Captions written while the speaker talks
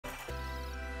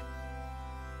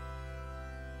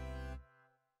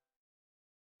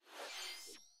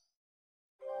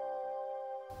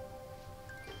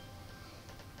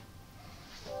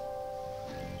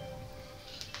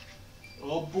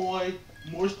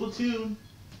More Splatoon.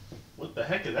 What the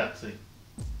heck is that thing?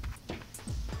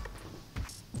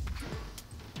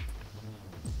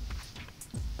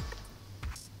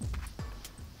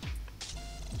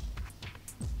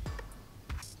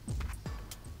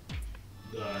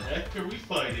 The heck are we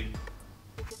fighting?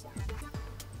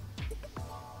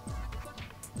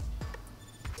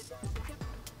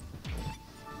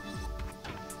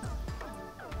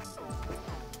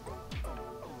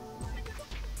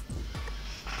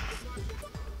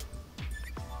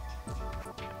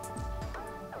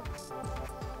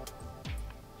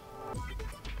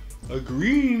 A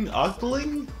green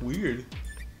Octoling? Weird.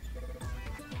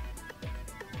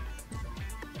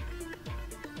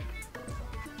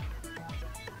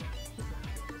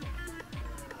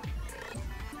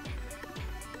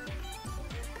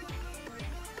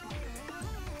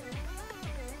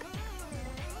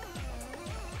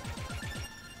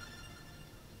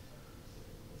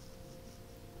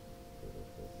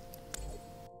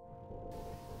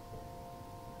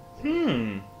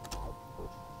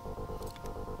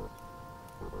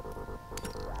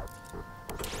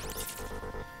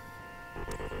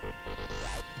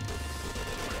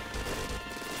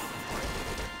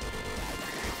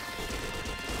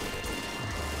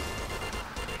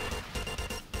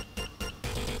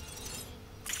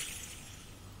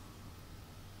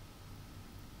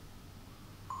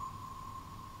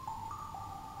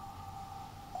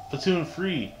 Splatoon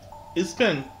free. It's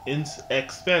been in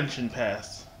expansion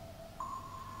pass.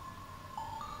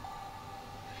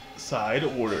 Side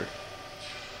order.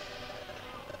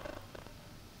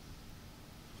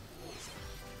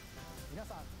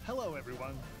 Hello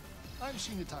everyone, I'm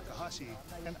Shinya Takahashi,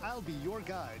 and I'll be your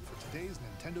guide for today's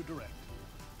Nintendo Direct.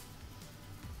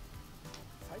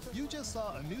 You just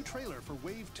saw a new trailer for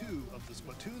Wave 2 of the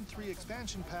Splatoon 3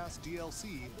 Expansion Pass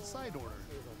DLC, Side Order.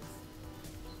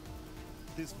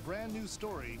 This brand new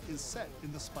story is set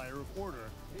in the Spire of Order,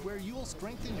 where you'll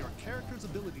strengthen your character's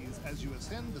abilities as you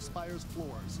ascend the Spire's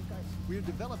floors. We're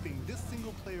developing this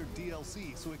single-player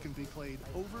DLC so it can be played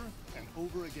over and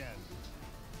over again.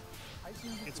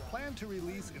 It's planned to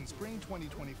release in spring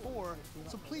 2024,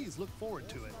 so please look forward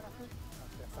to it.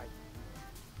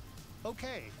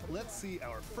 Okay, let's see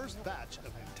our first batch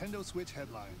of Nintendo Switch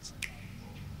headlines.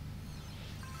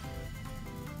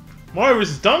 Mario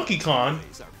vs. Donkey Kong?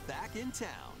 Are back in town.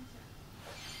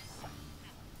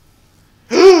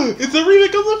 It's a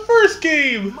remake of the first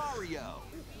game! Mario.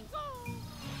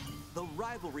 The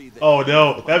rivalry that Oh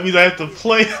no, that means I have to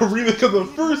play a remake of the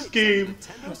first game!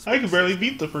 I can barely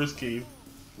beat the first game.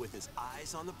 With his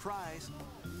eyes on the prize.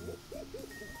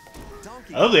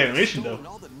 Donkey I love the Kong animation, stole though.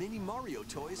 all the mini Mario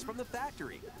toys from the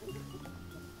factory.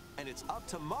 And it's up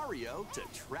to Mario to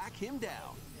track him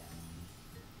down.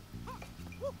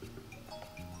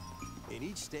 In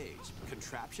each stage,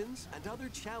 contraptions and other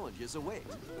challenges await.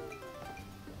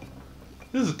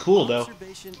 This is cool though.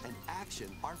 Observation and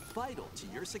action are vital to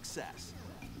your success.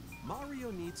 Mario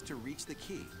needs to reach the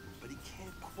key, but he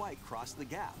can't quite cross the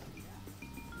gap.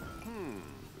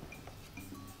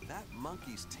 That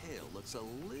monkey's tail looks a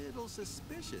little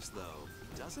suspicious though,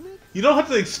 doesn't it? You don't have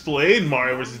to explain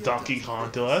Mario vs. Donkey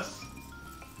Kong to us.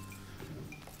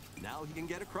 Now he can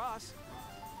get across.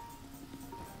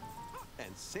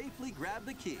 And safely grab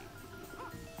the key.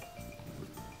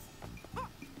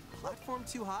 Platform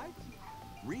too high?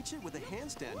 Reach it with a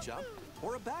handstand jump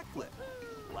or a backflip,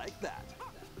 like that.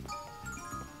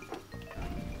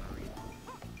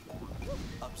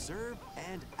 Observe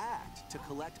and act to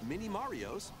collect mini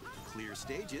Marios, clear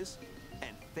stages,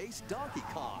 and face Donkey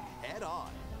Kong head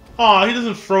on. Aw, he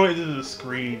doesn't throw it into the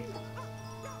screen.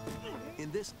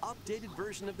 In this updated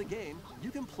version of the game,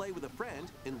 you can play with a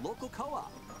friend in local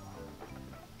co-op.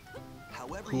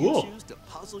 However Cool. you choose to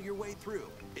puzzle your way through,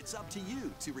 it's up to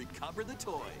you to recover the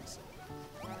toys.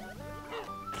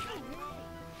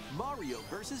 Mario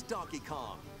vs. Donkey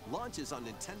Kong launches on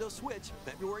Nintendo Switch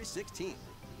February 16th.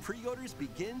 Pre-orders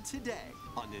begin today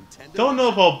on Nintendo. Don't know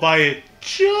if I'll buy it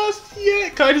just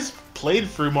yet, 'cause I just played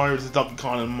through Mario vs. Donkey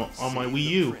Kong on my Wii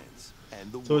U.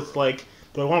 So it's like,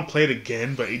 do I want to play it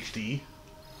again but HD?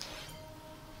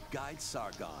 Guide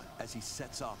Sargon as he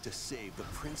sets off to save the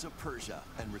Prince of Persia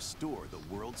and restore the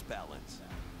world's balance.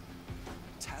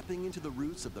 Tapping into the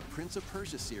roots of the Prince of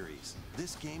Persia series,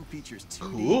 this game features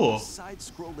 2D Cool.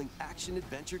 side-scrolling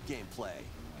action-adventure gameplay.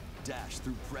 Dash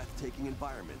through breathtaking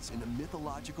environments in a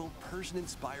mythological,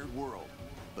 Persian-inspired world.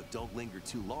 But don't linger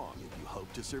too long if you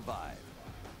hope to survive.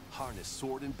 Harness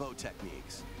sword and bow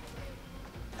techniques,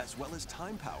 as well as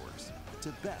time powers, to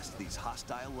best these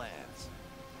hostile lands.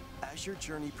 As your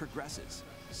journey progresses,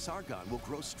 Sargon will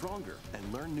grow stronger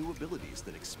and learn new abilities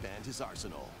that expand his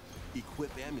arsenal.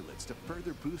 Equip amulets to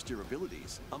further boost your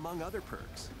abilities, among other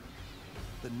perks.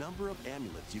 The number of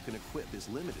amulets you can equip is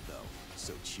limited though,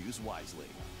 so choose wisely.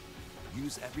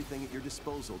 Use everything at your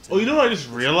disposal to... Oh, you know what I just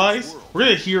realized? We're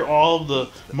gonna hear all of the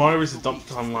Mario vs. Donkey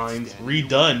Kong lines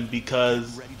redone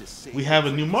because we have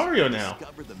a new Mario now.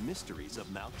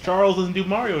 Charles doesn't do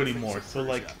Mario anymore, so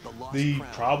like they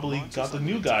probably got the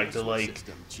new guy to like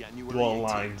do all the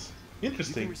lines.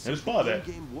 Interesting. I just bought it.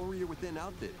 Game Warrior Within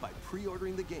outfit by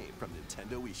pre-ordering the game from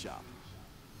Nintendo eShop.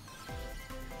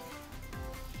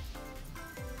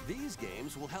 These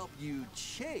games will help you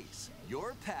chase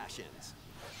your passions.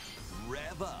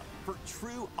 Rev up for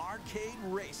true arcade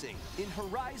racing in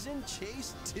Horizon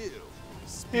Chase 2.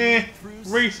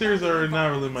 Racers are not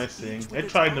really my thing. I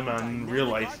tried them out in real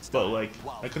life, but like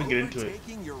I couldn't get into it.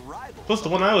 Plus the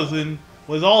one I was in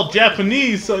was all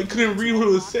Japanese, so I couldn't read what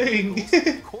it was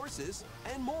saying. Courses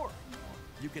and more.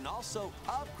 You can also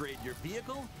upgrade your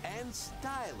vehicle and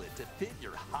style it to fit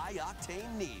your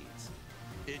high-octane needs.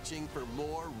 Itching for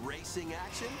more racing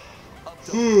action? Up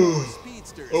to 4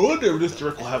 speedsters. I wonder if this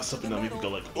direct will have something that we can go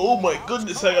like, oh my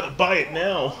goodness, I gotta buy it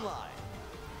now.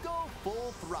 Go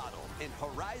full throttle in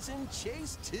Horizon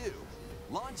Chase 2,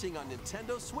 launching on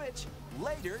Nintendo Switch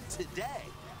later today.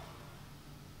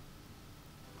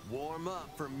 Warm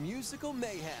up for musical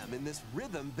mayhem in this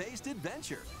rhythm-based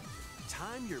adventure.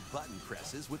 Time your button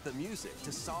presses with the music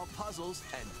to solve puzzles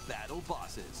and battle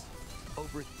bosses.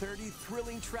 Over 30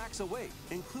 thrilling tracks await,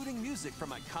 including music from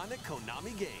iconic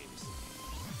Konami games.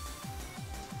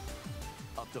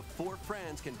 Up to 4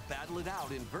 friends can battle it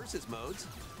out in versus modes,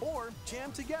 or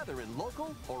jam together in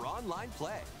local or online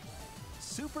play.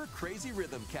 Super Crazy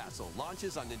Rhythm Castle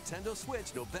launches on Nintendo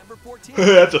Switch November 14th.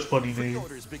 That's a funny name.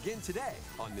 Pre-orders begin today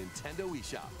on Nintendo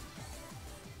eShop.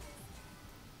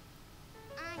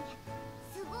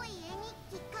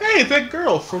 Hey, it's that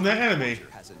girl from that anime.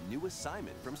 Has a new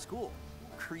assignment from school,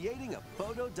 creating a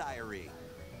photo diary.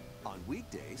 On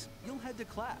weekdays, you'll head to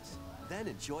class, then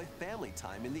enjoy family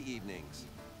time in the evenings.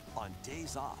 On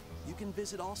days off, you can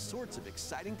visit all sorts of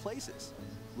exciting places,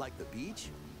 like the beach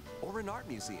or an art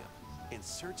museum, in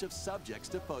search of subjects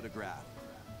to photograph.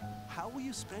 How will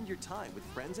you spend your time with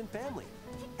friends and family?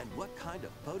 And what kind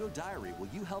of photo diary will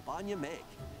you help Anya make?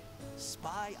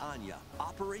 Spy Anya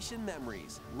Operation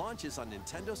Memories launches on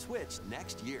Nintendo Switch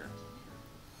next year.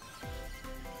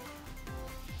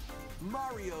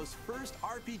 Mario's first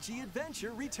RPG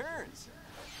adventure returns.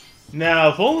 Now,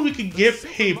 if only we could get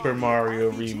Paper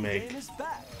Mario Remake. Is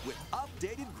back with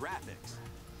updated graphics.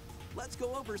 Let's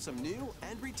go over some new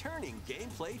and returning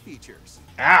gameplay features.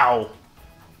 Ow!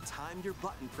 Time your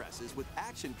button presses with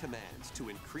action commands to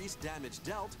increase damage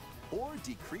dealt or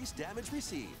decrease damage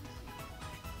received.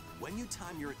 When you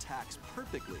time your attacks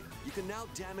perfectly, you can now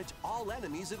damage all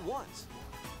enemies at once.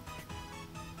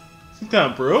 It's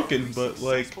kind of broken, but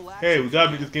like, hey, we gotta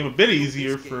make this game a bit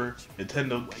easier for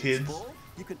Nintendo kids.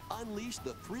 You can unleash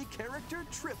the 3-character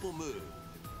triple move.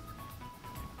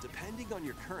 Depending on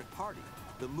your current party,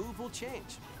 the move will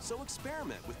change, so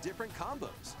experiment with different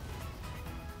combos.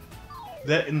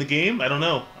 That in the game? I don't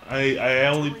know. I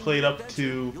only played up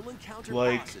to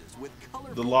like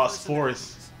the Lost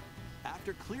Forest.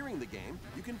 After clearing the game,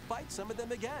 you can fight some of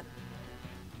them again.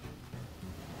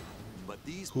 But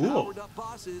these powered up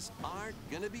bosses aren't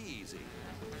gonna be easy.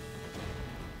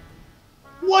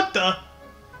 What the?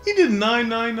 He did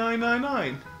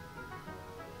 99999.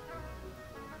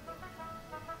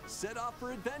 Set off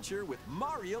for adventure with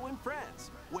Mario and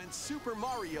Friends when Super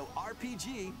Mario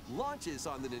RPG launches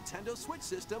on the Nintendo Switch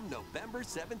system November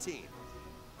 17th.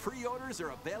 Pre-orders are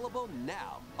available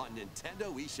now on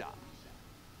Nintendo eShop.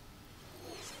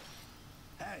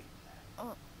 Hey!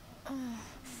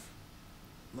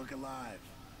 Look alive.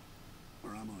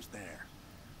 We're almost there.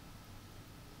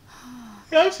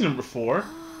 Yeah, I've seen him before.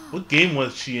 What game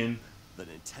was she in? The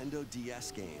Nintendo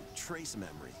DS game Trace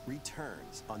Memory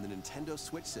returns on the Nintendo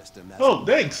Switch system. Oh,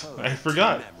 thanks. I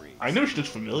forgot. I know she looks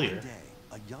familiar. One day,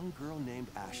 a young girl named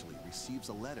Ashley receives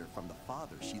a letter from the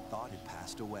father she thought had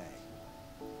passed away.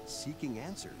 Seeking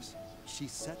answers, she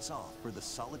sets off for the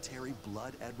solitary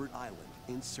Blood Edward Island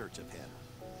in search of him.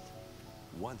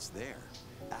 Once there,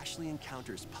 Ashley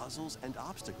encounters puzzles and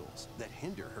obstacles that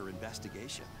hinder her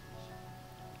investigation.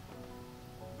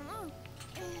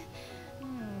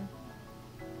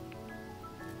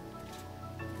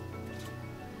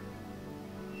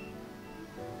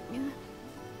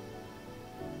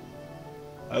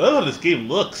 I love how this game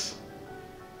looks.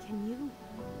 Can you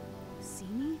see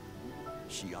me?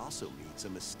 She also meets a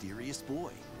mysterious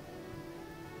boy.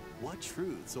 What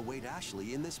truths await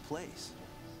Ashley in this place?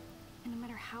 And no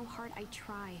matter how hard I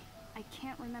try, I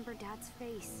can't remember Dad's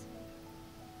face.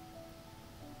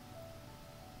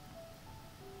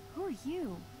 are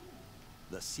you?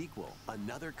 The sequel,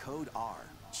 Another Code R,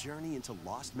 Journey into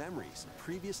Lost Memories,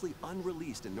 previously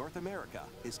unreleased in North America,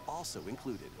 is also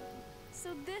included. So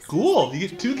this Cool, is you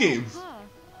like get 2 Juliet, games. huh?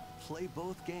 Play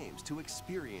both games to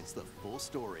experience the full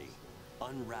story.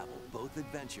 Unravel both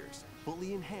adventures,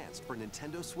 fully enhanced for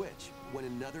Nintendo Switch, when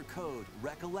Another Code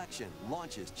Recollection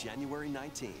launches January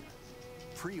 19th.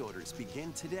 Pre-orders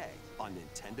begin today on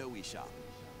Nintendo eShop.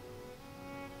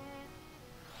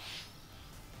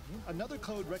 Another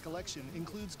Code Recollection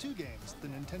includes 2 games, the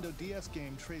Nintendo DS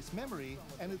game Trace Memory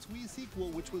and its Wii sequel,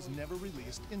 which was never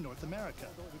released in North America.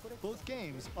 Both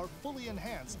games are fully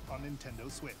enhanced on Nintendo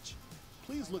Switch.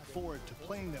 Please look forward to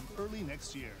playing them early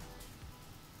next year.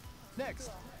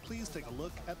 Next, please take a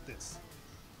look at this.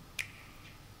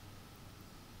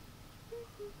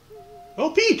 Oh,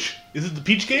 Peach! Is it the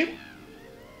Peach game?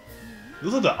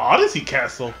 This is the Odyssey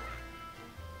Castle.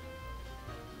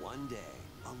 One day,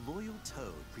 a loyal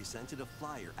toad presented a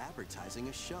flyer advertising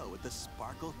a show at the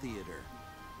Sparkle Theater.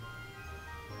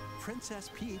 Princess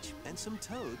Peach and some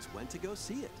toads went to go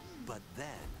see it, but then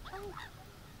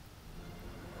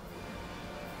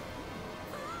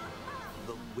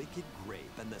the Wicked Grape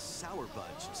and the Sour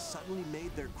Bunch suddenly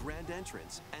made their grand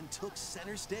entrance and took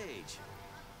center stage.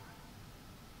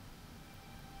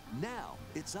 Now,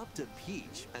 it's up to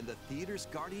Peach and the theater's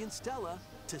guardian Stella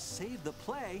to save the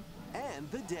play and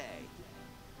the day.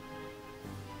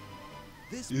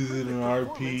 This Is it an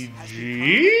perfect performance has become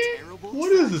RPG? a terrible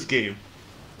What is this tragedy. game?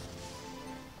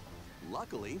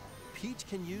 Luckily, Peach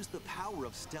can use the power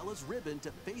of Stella's ribbon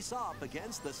to face off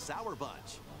against the Sour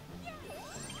Bunch.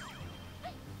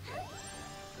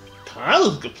 Kinda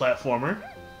looks like a platformer.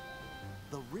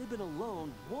 The ribbon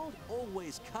alone won't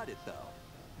always cut it, though.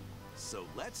 So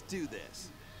let's do this.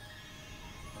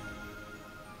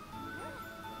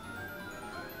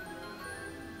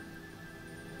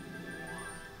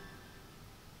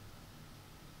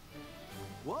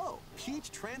 Whoa!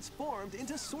 Peach transformed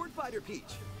into Sword Fighter Peach.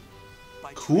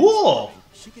 By Cool. transforming,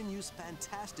 she can use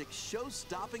fantastic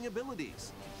show-stopping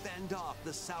abilities. Fend off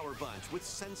the Sour Bunch with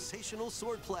sensational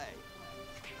swordplay.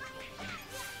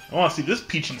 I want to see this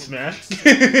Peach and Smash.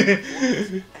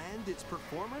 And its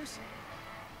performers?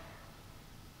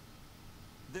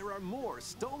 There are more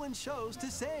stolen shows to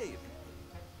save.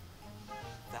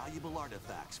 Valuable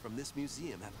artifacts from this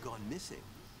museum have gone missing.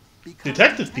 Become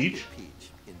Detective Peach.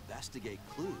 Peach, investigate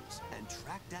clues, and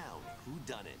track down who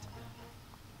done it.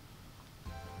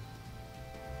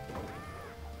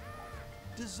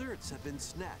 Desserts have been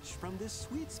snatched from this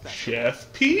sweet special.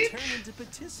 Chef Peach? Turn into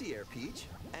Patissiere Peach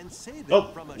and save it Oh,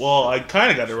 from a well, I shark.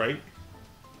 kinda got it right.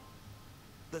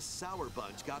 The Sour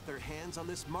Bunch got their hands on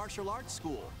this martial arts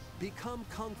school. Become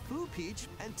Kung Fu Peach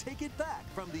and take it back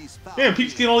from these foul Man,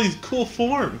 Peach getting fiends. all these cool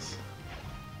forms.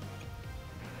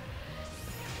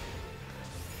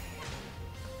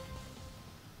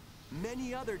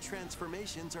 Many other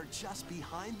transformations are just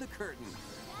behind the curtain.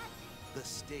 The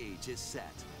stage is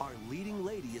set. Our leading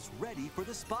lady is ready for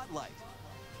the spotlight.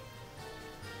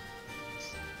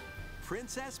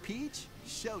 Princess Peach,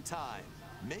 Showtime.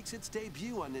 Makes its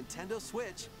debut on Nintendo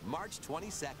Switch March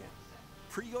 22nd.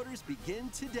 Pre-orders begin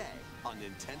today on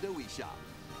Nintendo eShop.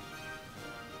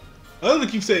 I don't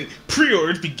keep saying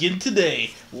pre-orders begin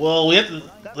today. Well, we have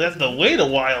to wait a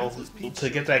while to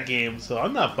get that game, so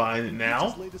I'm not buying it now.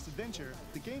 Peach's latest adventure,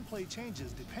 the gameplay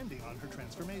changes depending on her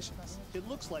transformations. It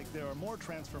looks like there are more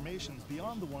transformations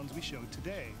beyond the ones we showed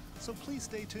today, so please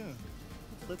stay tuned.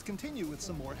 Let's continue with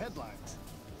some more headlines.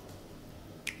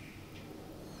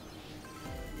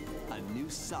 A new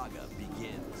saga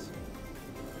begins.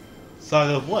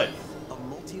 Saga of what? A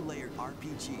multi-layered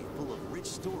RPG full of rich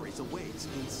stories awaits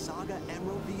in Saga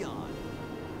Emerald Beyond.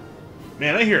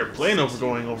 Man, I hear a plane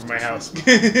going over my house.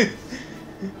 A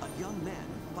young man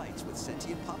who fights with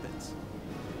sentient puppets.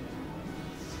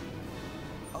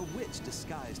 A witch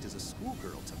disguised as a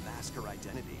schoolgirl to mask her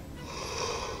identity.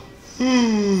 A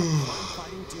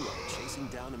crime-fighting duo chasing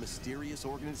down a mysterious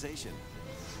organization.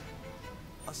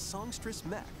 A songstress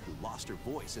mech who lost her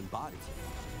voice and body.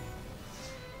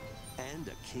 And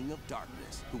a king of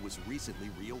darkness who was recently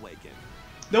reawakened.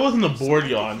 That wasn't a bored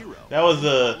yawn. That was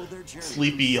a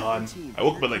sleepy yawn. I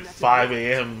woke up at like 5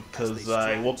 a.m. because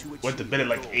I went to bed at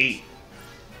like 8.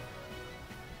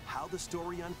 How the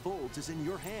story unfolds is in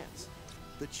your hands.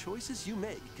 The choices you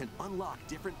make can unlock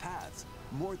different paths,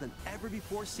 more than ever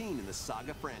before seen in the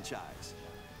Saga franchise.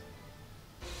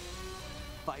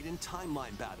 Fight in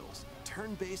timeline battles,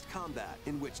 turn-based combat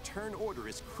in which turn order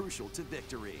is crucial to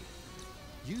victory.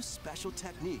 Use special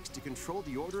techniques to control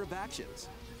the order of actions,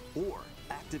 or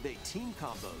activate team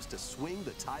combos to swing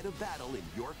the tide of battle in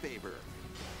your favor.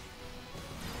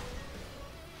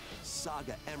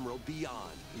 Saga Emerald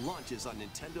Beyond launches on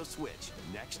Nintendo Switch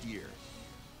next year.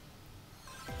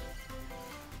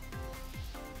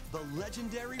 The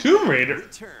legendary Tomb Raider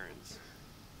returns.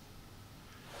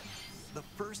 The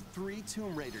first 3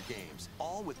 Tomb Raider games,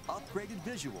 all with upgraded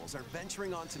visuals, are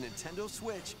venturing onto Nintendo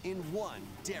Switch in one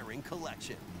daring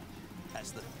collection.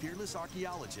 As the fearless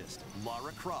archaeologist,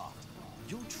 Lara Croft,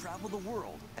 you'll travel the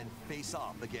world and face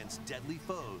off against deadly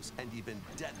foes and even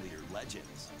deadlier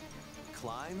legends.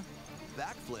 Climb,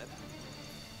 backflip,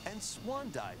 and swan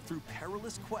dive through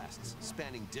perilous quests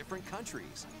spanning different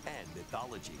countries and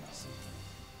mythologies.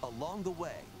 Along the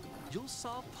way, you'll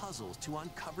solve puzzles to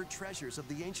uncover treasures of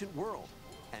the ancient world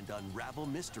and unravel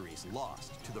mysteries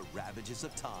lost to the ravages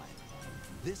of time.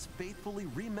 This faithfully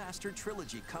remastered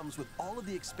trilogy comes with all of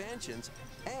the expansions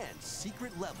and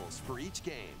secret levels for each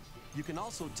game. You can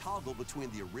also toggle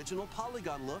between the original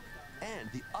polygon look and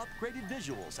the upgraded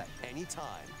visuals at any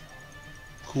time.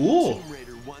 Cool. Tomb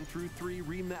Raider 1 through 3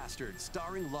 Remastered,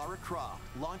 starring Lara Croft,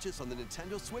 launches on the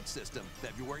Nintendo Switch system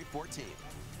February 14th.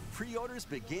 Pre-orders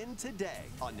begin today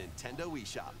on Nintendo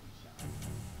eShop.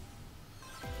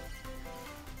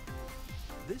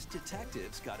 This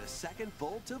detective's got a second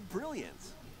bolt of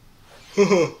brilliance.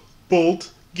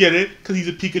 Bolt, get it? Because he's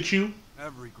a Pikachu?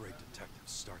 Every great detective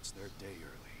starts their day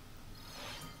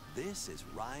early. This is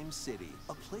Rhyme City,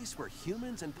 a place where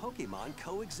humans and Pokemon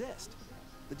coexist.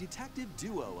 The detective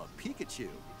duo of Pikachu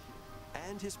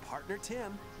and his partner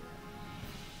Tim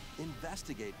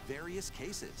investigate various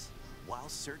cases while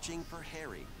searching for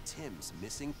Harry, Tim's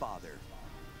missing father.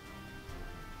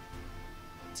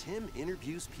 Tim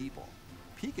interviews people,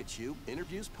 Pikachu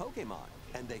interviews Pokemon,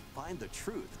 and they find the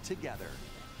truth together.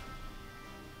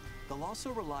 They'll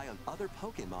also rely on other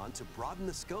Pokemon to broaden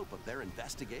the scope of their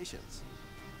investigations.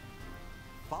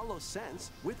 Follow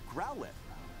Sense with Growlithe.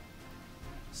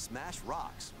 Smash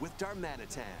rocks with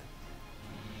Darmanitan.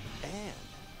 And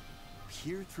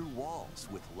peer through walls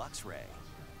with Luxray.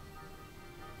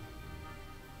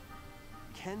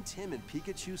 Can Tim and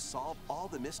Pikachu solve all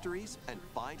the mysteries and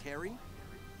find Harry?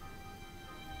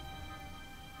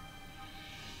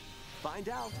 Find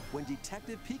out when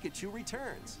Detective Pikachu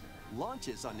returns.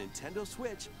 Launches on Nintendo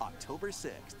Switch October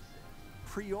 6th.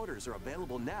 Pre-orders are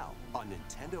available now on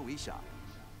Nintendo eShop.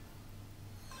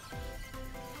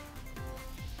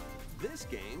 This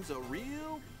game's a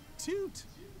real toot.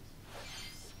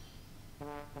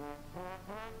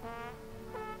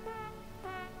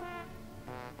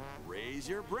 Raise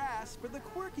your brass for the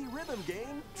quirky rhythm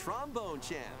game, Trombone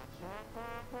Champ.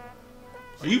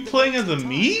 Are you playing as a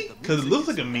me? Because it looks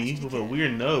like a me with a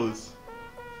weird nose.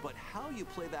 But how you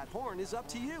play that horn is up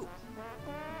to you.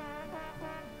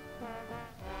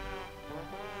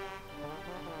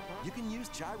 You can use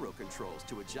gyro controls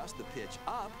to adjust the pitch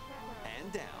up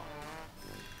and down.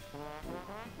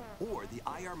 Or the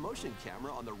IR motion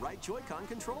camera on the right Joy-Con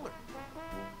controller.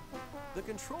 The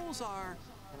controls are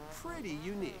pretty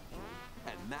unique,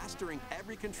 and mastering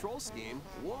every control scheme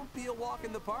won't be a walk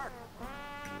in the park.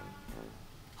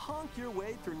 Honk your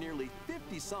way through nearly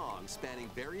 50 songs spanning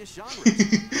various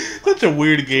genres. Such a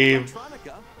weird game.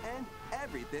 Electronica and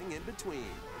everything in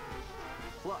between.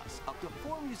 Plus, up to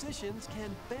 4 musicians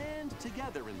can band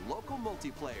together in local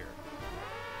multiplayer.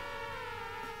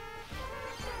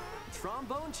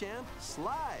 Trombone Champ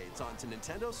slides onto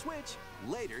Nintendo Switch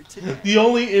later today. The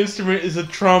only instrument is a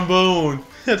trombone.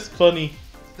 That's funny.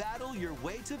 Battle your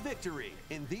way to victory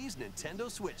in these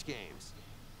Nintendo Switch games.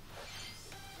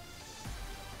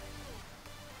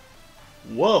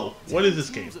 Whoa, what is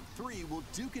this game? Teams of 3 will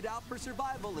duke it out for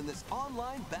survival in this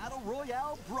online battle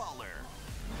royale brawler.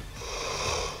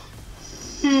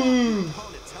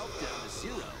 Opponent's health down to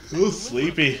 0. So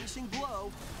sleepy. Finishing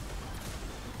blow,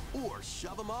 or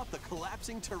shove them off the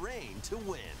collapsing terrain to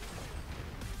win.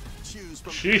 Choose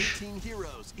from 13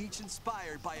 heroes, each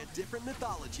inspired by a different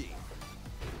mythology.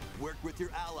 Work with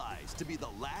your allies to be the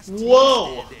last team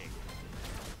standing.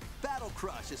 Battle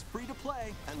Crush is free to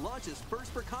play and launches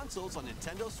first for consoles on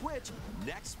Nintendo Switch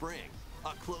next spring.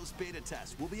 A closed beta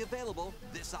test will be available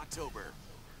this October.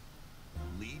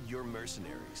 Lead your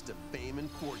mercenaries to fame and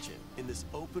fortune in this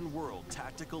open-world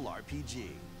tactical RPG.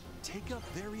 Take up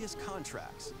various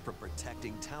contracts, from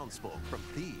protecting townsfolk from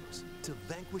thieves to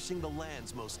vanquishing the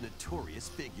land's most notorious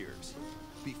figures.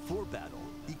 Before battle,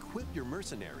 equip your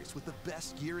mercenaries with the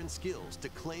best gear and skills to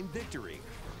claim victory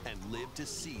and live to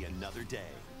see another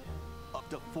day. Up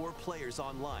to 4 players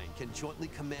online can jointly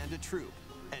command a troop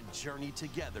and journey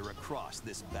together across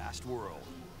this vast world.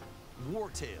 War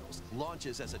Tales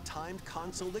launches as a timed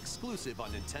console exclusive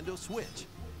on Nintendo Switch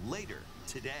later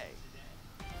today.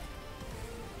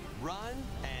 run,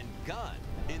 and gun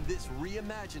in this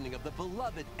reimagining of the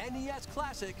beloved NES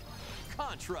classic,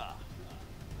 Contra.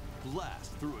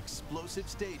 Blast through explosive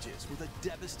stages with a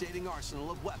devastating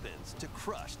arsenal of weapons to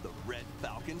crush the Red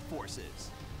Falcon forces.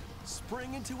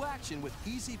 Spring into action with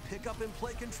easy pick-up and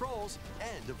play controls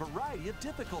and a variety of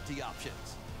difficulty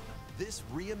options. This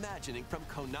reimagining from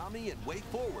Konami and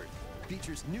WayForward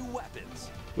features new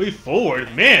weapons.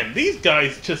 WayForward? Man, these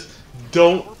guys just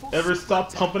don't ever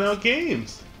stop pumping out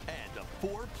games. And a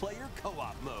 4-player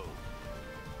co-op mode.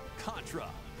 Contra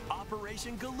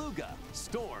Operation Galuga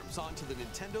storms onto the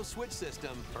Nintendo Switch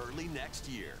system early next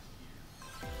year.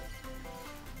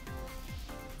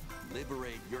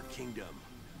 Liberate your kingdom.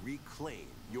 Reclaim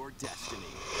your destiny.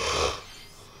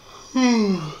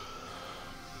 'Tis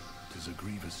a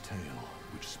grievous tale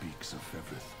which speaks of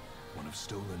Fevrith, one of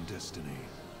stolen destiny,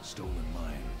 stolen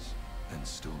minds, and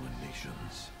stolen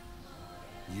nations.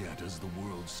 Yet as the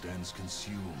world stands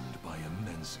consumed by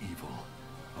immense evil,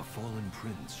 a fallen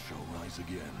prince shall rise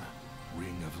again.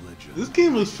 Ring of Legend. This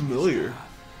game looks familiar.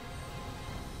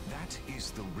 That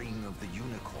is the Ring of the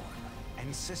Unicorn,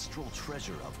 ancestral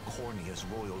treasure of Cornea's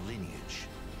royal lineage.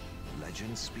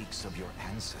 Legend speaks of your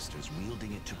ancestors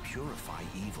wielding it to purify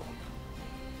evil.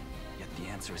 Yet the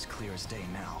answer is clear as day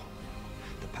now.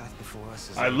 The path before us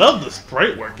is... I love the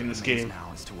sprite work in this game.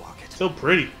 Now is to walk it. So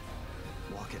pretty.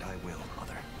 Walk it I will,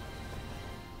 Mother.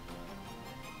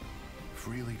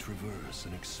 Freely traverse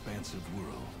an expansive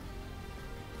world.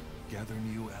 Gather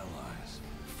new allies,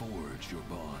 forge your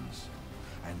bonds,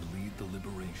 and lead the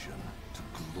liberation to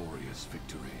glorious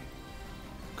victory.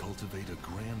 Cultivate a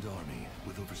grand army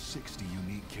with over 60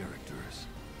 unique characters,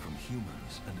 from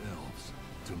humans and elves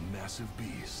to massive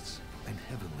beasts and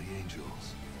heavenly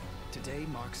angels. Today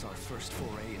marks our first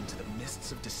foray into the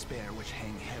mists of despair which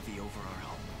hang heavy over our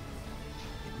home.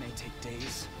 It may take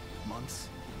days, months,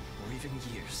 or even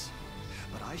years,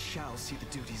 but I shall see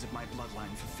the duties of my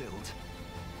bloodline fulfilled.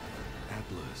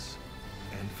 Atlas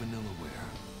and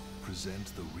Vanillaware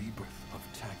present the rebirth of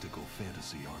tactical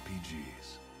fantasy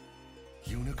RPGs.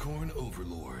 Unicorn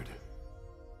Overlord.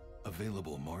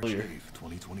 Available March 8th,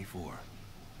 2024.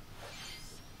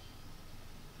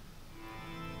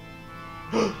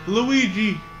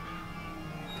 Luigi!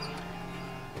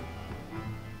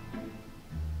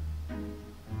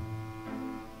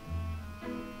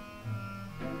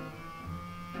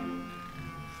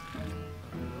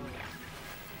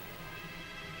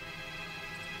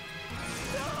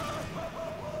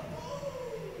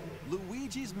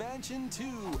 Luigi's Mansion 2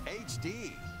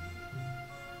 HD.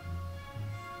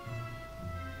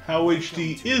 How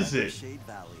HD is it? Shade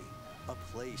Valley, a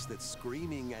place that's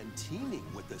screaming and teeming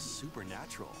with the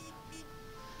supernatural.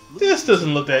 This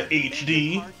doesn't look that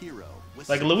HD.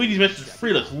 Like Luigi's Mansion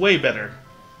 3 looks way better.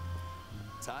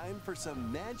 Time for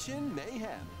some mansion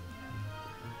mayhem.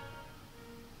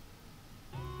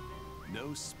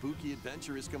 No spooky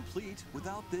adventure is complete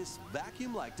without this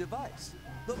vacuum-like device,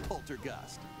 the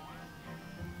Poltergust.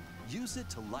 Use it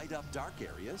to light up dark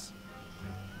areas,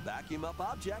 vacuum up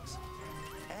objects,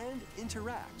 and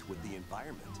interact with the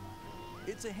environment.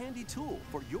 It's a handy tool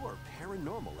for your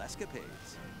paranormal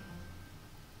escapades.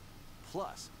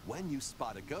 Plus, when you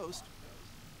spot a ghost,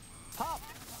 pop!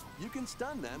 You can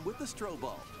stun them with the strobe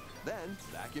bulb, then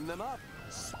vacuum them up.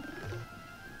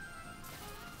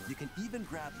 You can even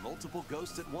grab multiple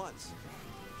ghosts at once.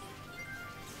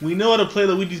 We know how to play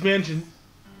Luigi's Mansion.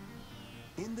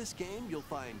 In this game, you'll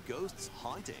find ghosts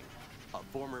haunting, a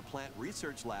former plant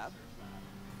research lab,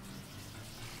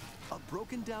 a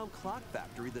broken down clock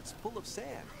factory that's full of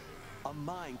sand, a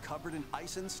mine covered in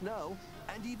ice and snow,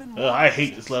 and even more. I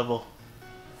hate this level.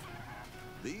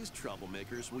 These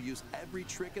troublemakers will use every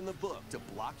trick in the book to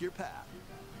block your path.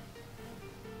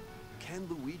 Can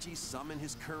Luigi summon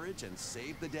his courage and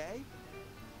save the day?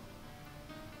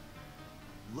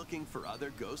 Looking for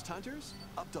other ghost hunters?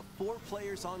 Up to 4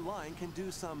 players online can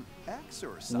do some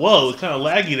exorcism. Whoa, it's kind of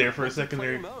laggy there for a second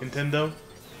there, Nintendo.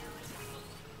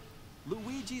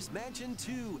 Luigi's Mansion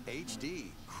 2 HD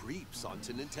creeps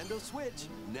onto Nintendo Switch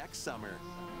next summer.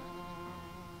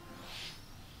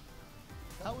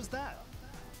 How was that?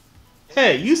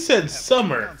 Hey, you said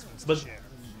summer,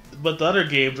 but the other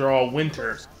games are all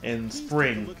winter and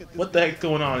spring. What the heck's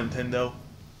going on, Nintendo?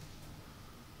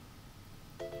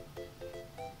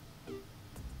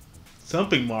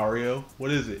 Something Mario.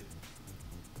 What is it?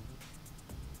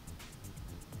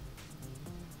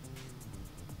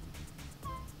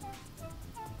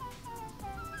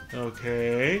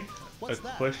 Okay. What's A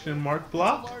that? question mark A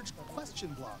block? large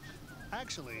question block.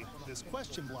 Actually, this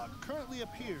question block currently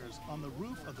appears on the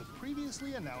roof of the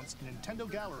previously announced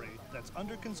Nintendo Gallery that's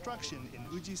under construction in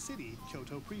Uji City,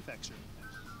 Kyoto Prefecture.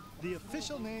 The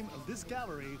official name of this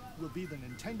gallery will be the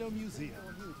Nintendo Museum.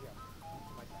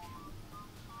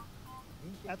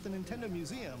 At the Nintendo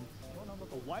Museum,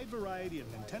 a wide variety of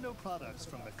Nintendo products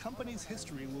from the company's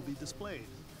history will be displayed.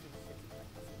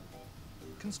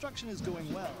 Construction is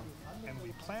going well, and we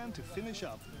plan to finish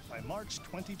up by March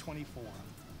 2024.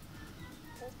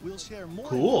 We'll share more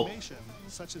Cool. information,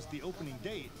 such as the opening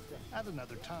date, at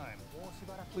another time.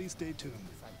 Please stay tuned.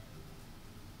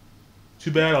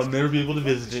 Too bad I'll never be able to I'd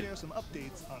like visit it. Share some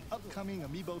updates on upcoming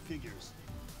amiibo figures.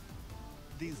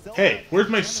 These Zelda Hey, where's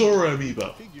my and Sora Animal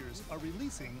amiibo? Figures are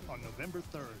releasing on November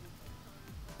 3rd.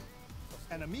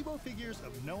 And amiibo figures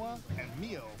of Noah and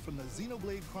Mio from the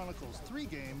Xenoblade Chronicles 3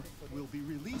 game will be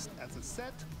released as a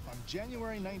set on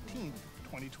January 19th,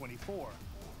 2024.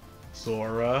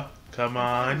 Sora, come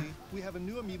on. Finally, we have a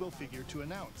new amiibo figure to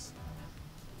announce.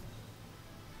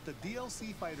 The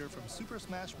DLC fighter from Super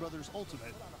Smash Bros.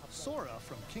 Ultimate, Sora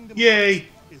from Kingdom Yay!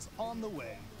 Hearts, is on the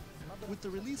way. With the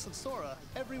release of Sora,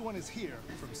 everyone is here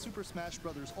from Super Smash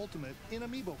Bros. Ultimate in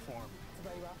amiibo form.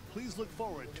 Please look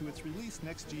forward to its release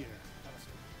next year.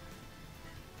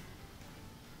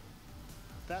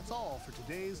 That's all for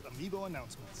today's amiibo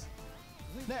announcements.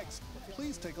 Next,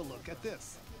 please take a look at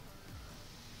this.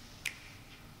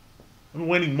 I've been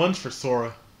waiting months for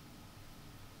Sora.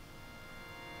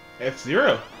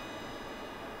 F-Zero.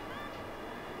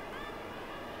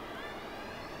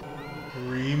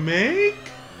 Remake?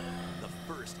 The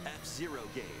first F-Zero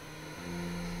game.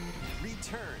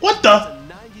 Return What the? to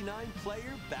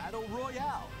 99-player Battle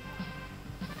Royale.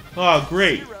 Oh,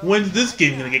 great. When's this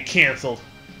game gonna get canceled?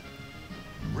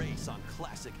 Race on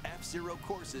classic F-Zero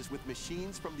courses with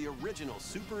machines from the original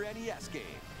Super NES game.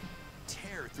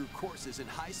 Tear through courses in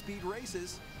high-speed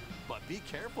races, but be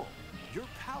careful. Your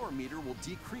power meter will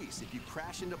decrease if you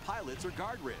crash into pilots or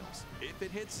guardrails. If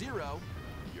it hits 0,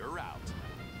 you're out.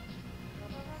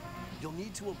 You'll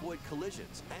need to avoid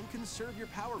collisions and conserve your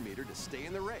power meter to stay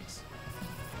in the race.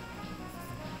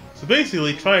 So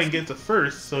basically, try and get to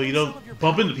first so you Some of your don't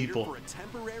bump power into meter people. For a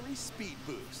temporary speed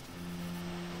boost.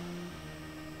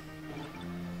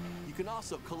 You can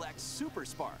also collect Super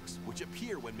Sparks, which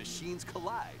appear when machines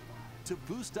collide, to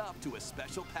boost up to a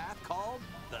special path called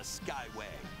the Skyway.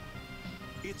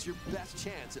 It's your best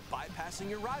chance at bypassing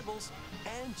your rivals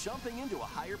and jumping into a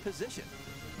higher position.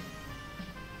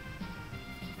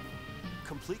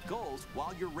 Complete goals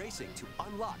while you're racing to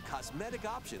unlock cosmetic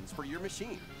options for your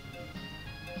machine.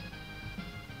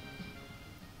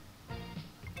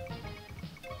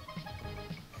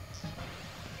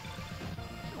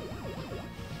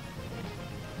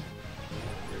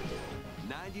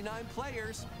 "99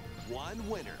 players, 1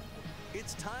 winner."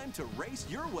 It's time to race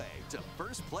your way to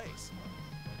first place.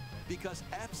 Because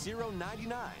F-Zero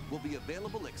 99 will be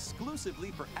available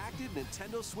exclusively for active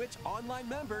Nintendo Switch Online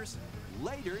members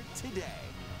later today.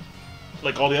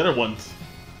 Like all the other ones.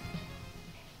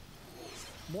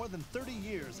 More than 30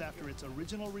 years after its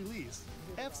original release,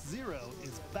 F-Zero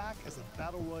is back as a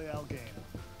Battle Royale game.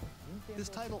 This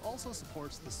title also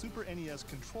supports the Super NES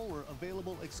controller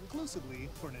available exclusively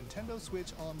for Nintendo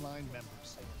Switch Online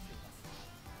members.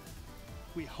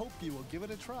 We hope you will give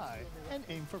it a try and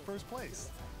aim for first place.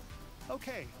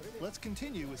 Okay, let's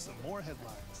continue with some more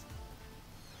headlines.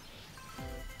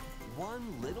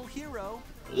 One little hero,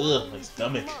 Ugh, my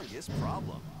stomach. humongous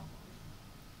problem.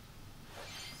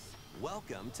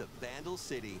 Welcome to Vandal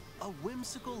City, a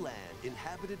whimsical land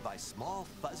inhabited by small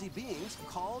fuzzy beings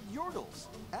called Yordles.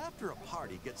 After a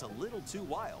party gets a little too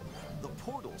wild, the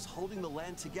portals holding the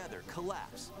land together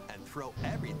collapse and throw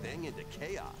everything into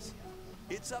chaos.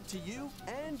 It's up to you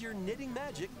and your knitting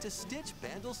magic to stitch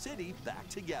Vandal City back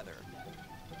together.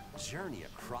 Journey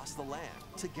across the land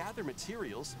to gather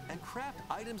materials and craft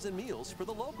items and meals for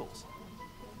the locals.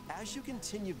 As you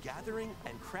continue gathering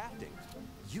and crafting,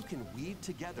 you can weave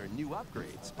together new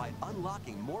upgrades by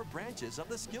unlocking more branches of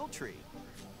the skill tree.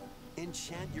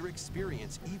 Enchant your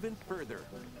experience even further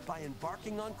by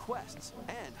embarking on quests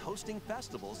and hosting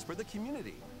festivals for the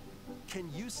community.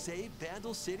 Can you save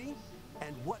Vandal City?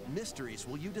 And what mysteries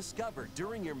will you discover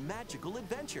during your magical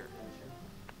adventure?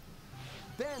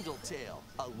 Vandal Tale,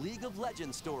 a League of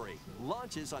Legends story,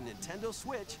 launches on Nintendo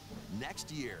Switch next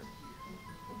year.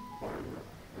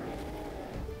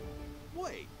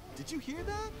 Wait, did you hear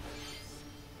that?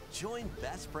 Join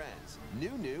best friends,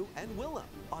 Nunu and Willem,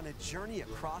 on a journey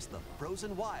across the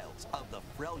frozen wilds of the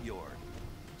Freljord.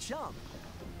 Jump,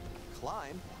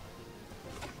 climb,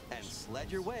 and sled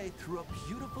your way through a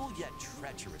beautiful yet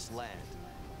treacherous land,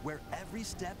 where every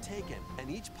step taken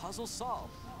and each puzzle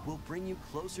solved will bring you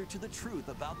closer to the truth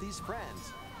about these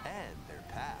friends and their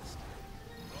past.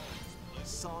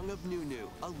 Song of Nunu,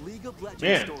 a League of Legends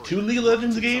Man, story. 2 League of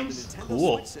Legends Launches on the games? Nintendo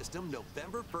Cool. Switch system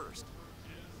November 1st.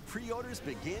 Pre-orders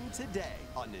begin today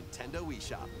on Nintendo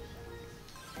eShop.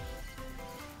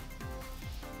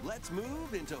 Let's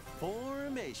move into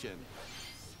Formation.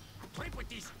 Trip with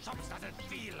these chumps doesn't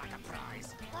feel like a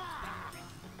prize.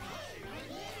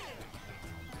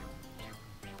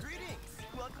 Greetings!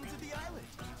 Welcome to the island.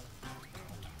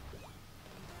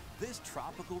 This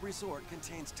tropical resort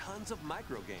contains tons of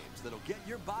micro games that'll get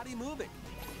your body moving.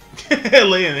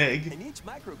 Lay an egg. In each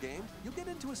micro game, you'll get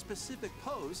into a specific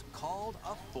pose called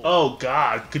a form. Oh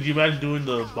god, could you imagine doing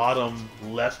the bottom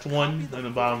left one Copy and the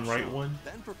bottom form right shown, one?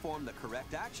 Then perform the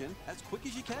correct action as quick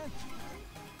as you can.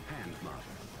 Hand model.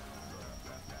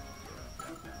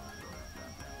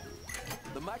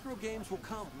 The micro games will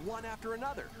come one after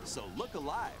another, so look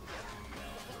alive.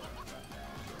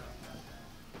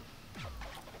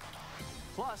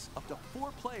 Plus, up to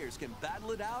 4 players can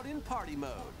battle it out in party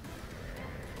mode.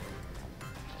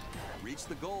 Reach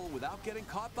the goal without getting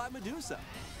caught by Medusa.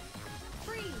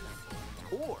 Freeze!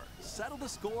 Or settle the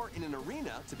score in an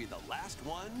arena to be the last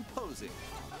one posing.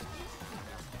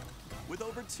 With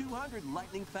over 200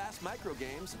 lightning-fast micro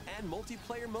games and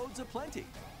multiplayer modes aplenty,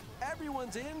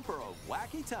 everyone's in for a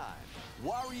wacky time.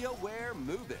 WarioWare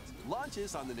Move It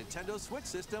launches on the Nintendo Switch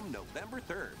system November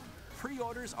 3rd.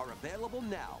 Pre-orders are available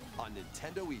now on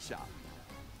Nintendo eShop.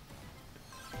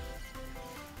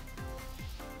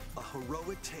 A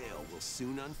heroic tale will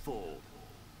soon unfold.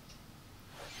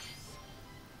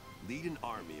 Lead an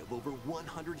army of over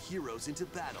 100 heroes into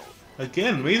battle.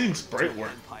 Again, amazing sprite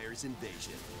work. Empire's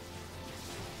invasion.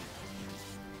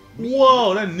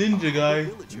 Whoa, that ninja guy,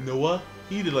 Noah,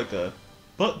 he did like a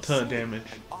butt ton of damage.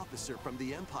 An officer from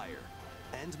the Empire,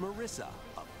 and Marissa,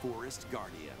 a forest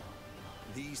guardian.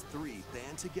 These 3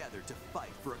 band together to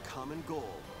fight for a common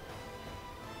goal.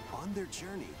 On their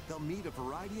journey, they'll meet a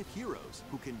variety of heroes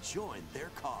who can join their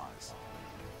cause.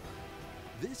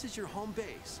 This is your home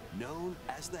base, known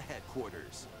as the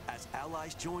headquarters. As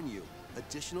allies join you,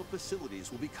 additional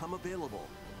facilities will become available.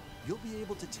 You'll be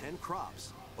able to tend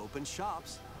crops, open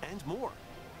shops, and more.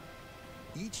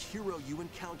 Each hero you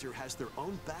encounter has their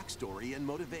own backstory and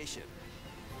motivation.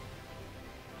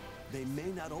 They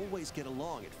may not always get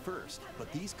along at first,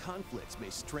 but these conflicts may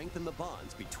strengthen the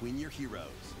bonds between your heroes.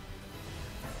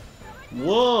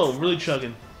 Whoa, really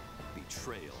chugging.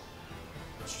 Betrayal,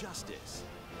 justice,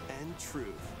 and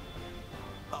truth.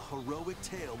 A heroic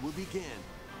tale will begin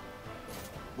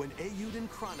when Eiyuden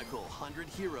Chronicle 100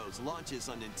 Heroes launches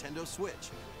on Nintendo Switch,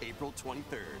 April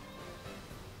 23rd.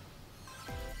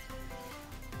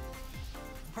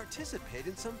 Participate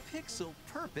in some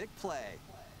pixel-perfect play.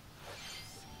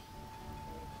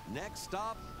 Next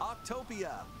stop,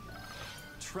 Octopia.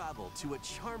 Travel to a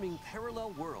charming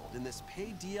parallel world in this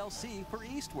paid DLC for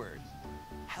Eastward.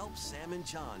 Help Sam and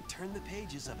John turn the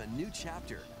pages of a new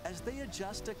chapter as they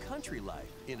adjust to country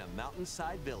life in a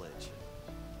mountainside village.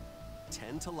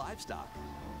 Tend to livestock.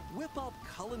 Whip up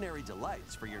culinary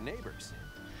delights for your neighbors.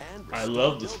 And I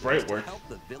love the restore sprite buildings to work. help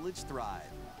the village thrive.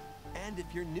 And if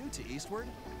you're new to Eastward,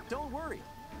 don't worry.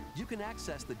 You can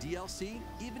access the DLC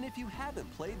even if you haven't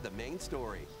played the main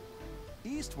story.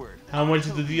 Eastward. How much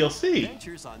is the DLC?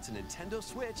 Ventures onto Nintendo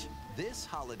Switch this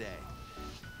holiday.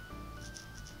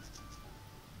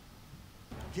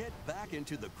 Get back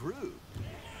into the groove.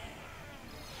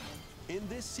 In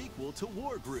this sequel to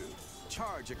Wargroove,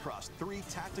 charge across 3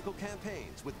 tactical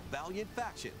campaigns with valiant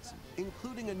factions,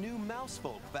 including a new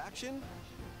Mousefolk faction,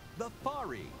 the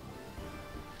Fari.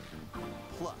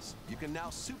 Plus, you can now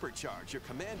supercharge your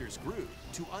commander's groove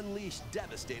to unleash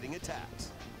devastating attacks.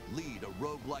 Lead a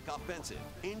roguelike offensive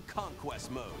in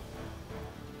Conquest mode.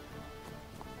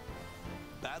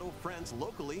 Battle friends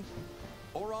locally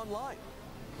or online.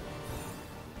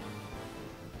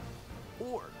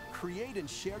 Or create and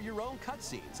share your own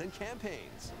cutscenes and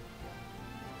campaigns.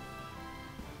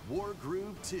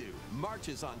 Wargroove 2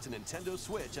 marches onto Nintendo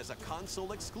Switch as a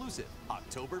console exclusive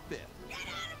October 5th. Get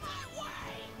out of my way!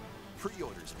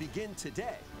 Pre-orders begin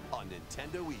today on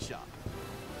Nintendo eShop.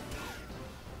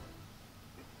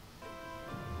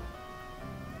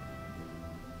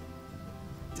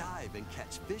 Dive and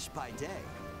catch fish by day.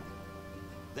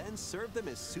 Then serve them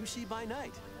as sushi by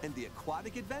night in the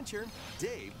aquatic adventure,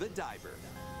 Dave the Diver.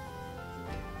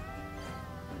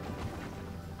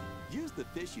 Use the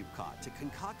fish you've caught to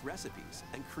concoct recipes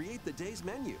and create the day's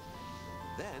menu.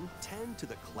 Then tend to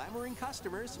the clamoring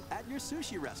customers at your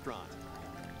sushi restaurant.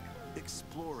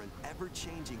 Explore an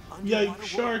ever-changing underwater Yike, world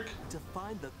shark. to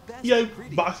find the best Yike,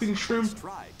 ingredients boxing and shrimp.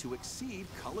 strive to exceed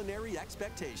culinary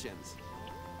expectations.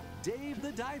 Dave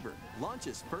the Diver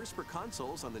launches first for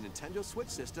consoles on the Nintendo Switch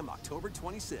system October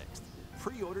 26th.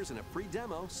 pre-orders and a free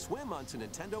demo swim onto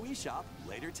Nintendo eShop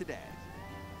later today.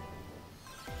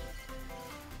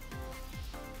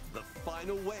 The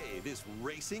final wave is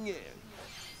racing in.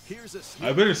 Here's a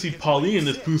I better see Pauline in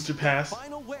this booster pass. The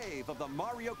final wave of the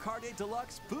Mario Kart 8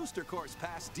 Deluxe Booster Course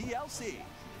Pass DLC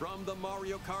from the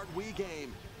Mario Kart Wii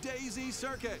game, Daisy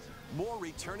Circuit. More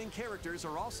returning characters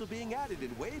are also being added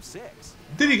in Wave 6.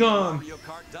 Diddy Kong! Mario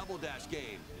Kart Double Dash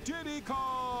game, Diddy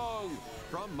Kong!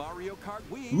 From Mario Kart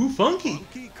Wii, Ooh, funky!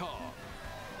 Funky Kong.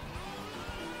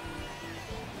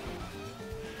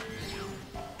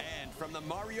 And from the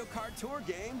Mario Kart Tour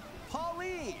game,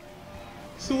 Pauline!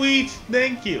 Sweet,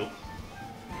 thank you.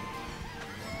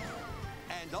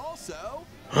 And also,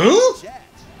 Huh? Jet.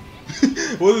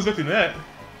 Wasn't expecting that.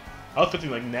 I was expecting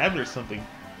like Nabbit or something.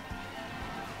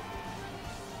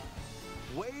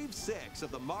 Wave 6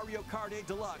 of the Mario Kart 8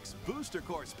 Deluxe Booster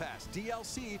Course Pass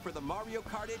DLC for the Mario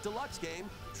Kart 8 Deluxe game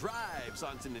drives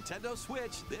onto Nintendo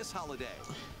Switch this holiday.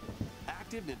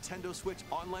 Active Nintendo Switch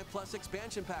Online Plus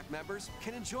expansion pack members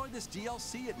can enjoy this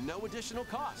DLC at no additional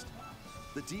cost.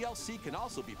 The DLC can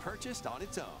also be purchased on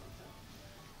its own.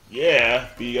 Yeah,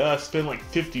 but you gotta spend like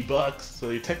 $50,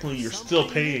 so technically you're still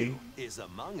paying. New is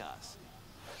Among Us.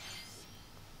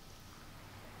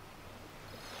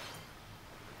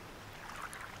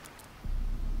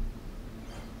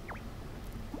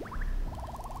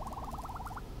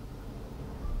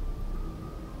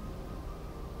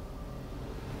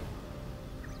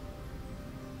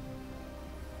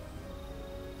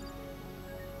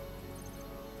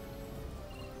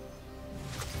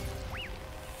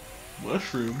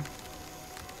 Mushroom.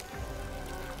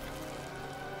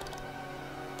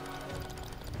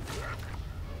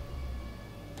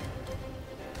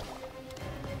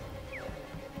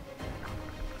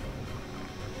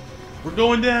 We're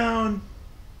going down.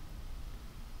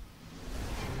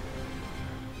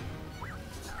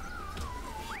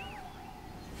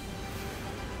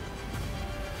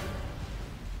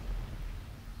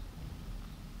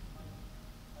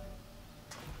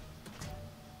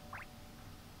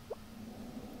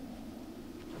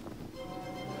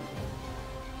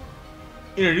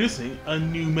 Introducing a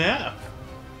new map.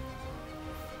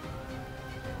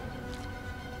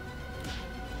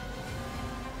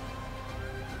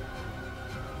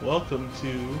 Welcome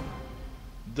to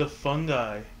the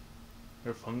Fungi.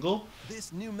 Or Fungal?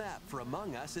 This new map for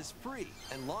Among Us is free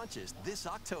and launches this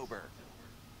October.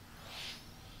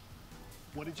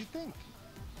 What did you think?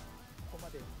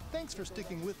 Thanks for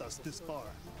sticking with us this far.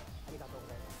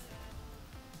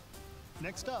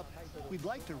 Next up, we'd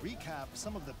like to recap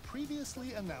some of the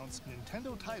previously announced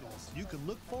Nintendo titles you can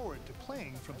look forward to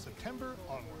playing from September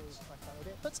onwards.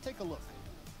 Let's take a look.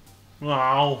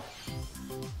 Wow.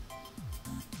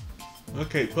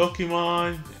 Okay,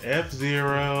 Pokemon,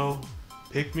 F-Zero,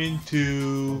 Pikmin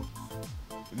 2,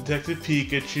 Detective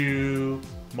Pikachu,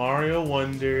 Mario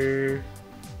Wonder,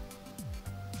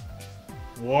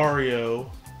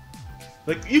 Wario.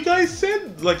 Like, you guys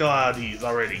said like a lot of these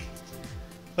already.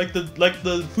 Like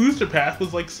the booster pass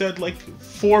was like said like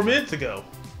 4 minutes ago.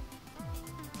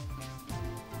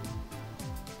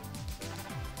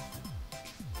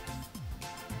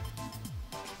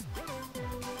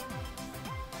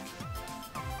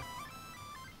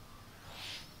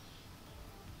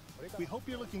 We hope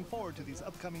you're looking forward to these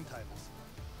upcoming titles.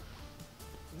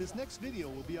 This next video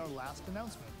will be our last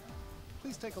announcement.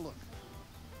 Please take a look.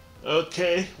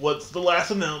 Okay, what's the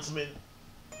last announcement?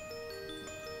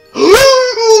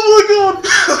 Oh my god!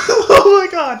 Oh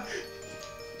my god!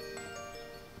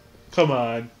 Come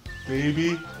on,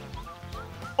 baby.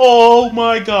 Oh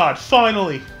my god,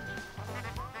 finally!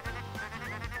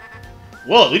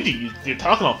 Whoa, you're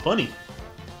talking all funny.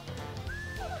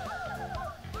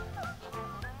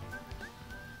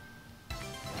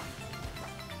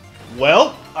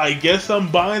 Well, I guess I'm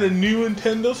buying a new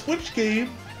Nintendo Switch game.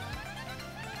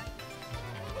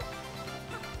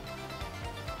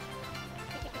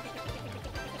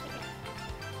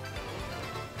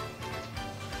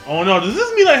 Oh no, does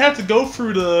this mean I have to go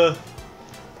through the...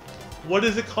 What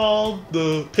is it called?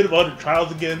 The Pit of Utter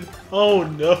Trials again? Oh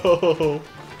no!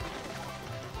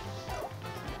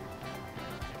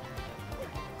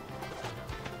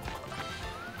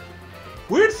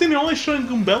 Weird thing, they're only showing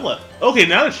Goombella. Okay,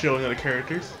 now it's showing other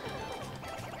characters.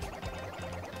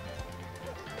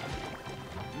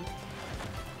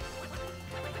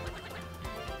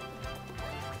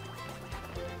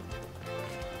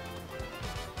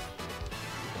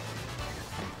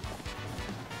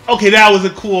 Okay, that was a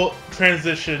cool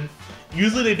transition.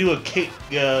 Usually they do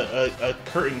a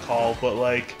curtain call, but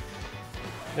like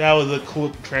that was a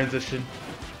cool transition.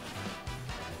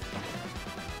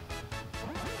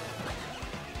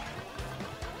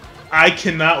 I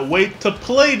cannot wait to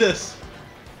play this.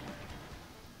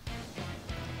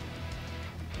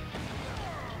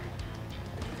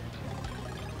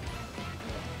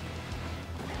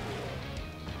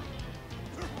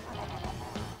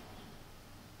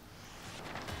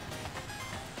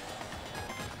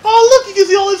 Oh look, you can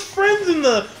see all his friends in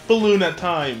the balloon at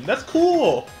time. That's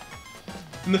cool.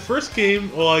 In the first game,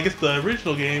 well I guess the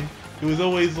original game, it was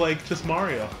always like just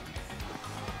Mario.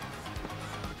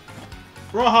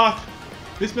 Rawhawk,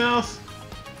 Miss Mouse,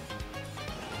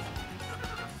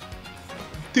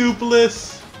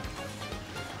 Dupless.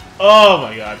 Oh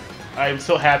my god, I am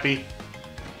so happy.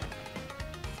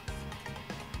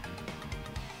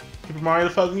 Paper Mario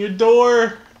the Thousand Year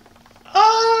Door.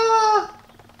 Ah!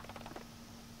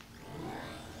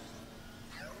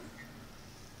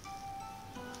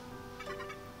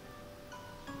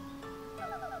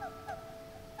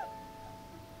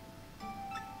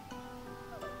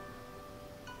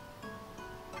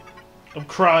 I'm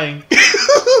crying.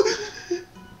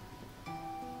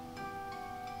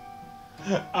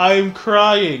 I'm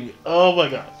crying. Oh my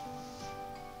god.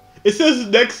 It says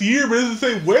next year, but it doesn't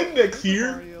say when next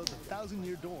year. Mario: The Thousand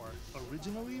Year Door,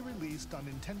 originally released on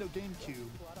Nintendo GameCube,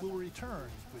 will return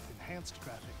with enhanced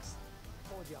graphics.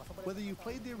 Whether you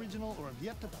played the original or have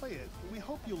yet to play it, we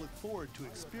hope you look forward to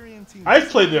experiencing. I've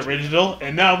played the original,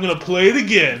 and now I'm gonna play it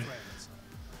again.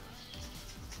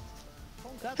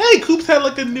 Hey, Koops had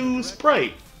like a new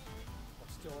sprite.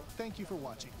 Thank you for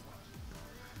watching.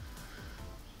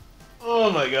 Oh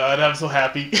my god, I'm so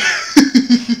happy.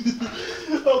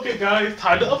 Okay guys,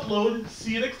 time to upload.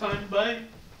 See you next time. Bye.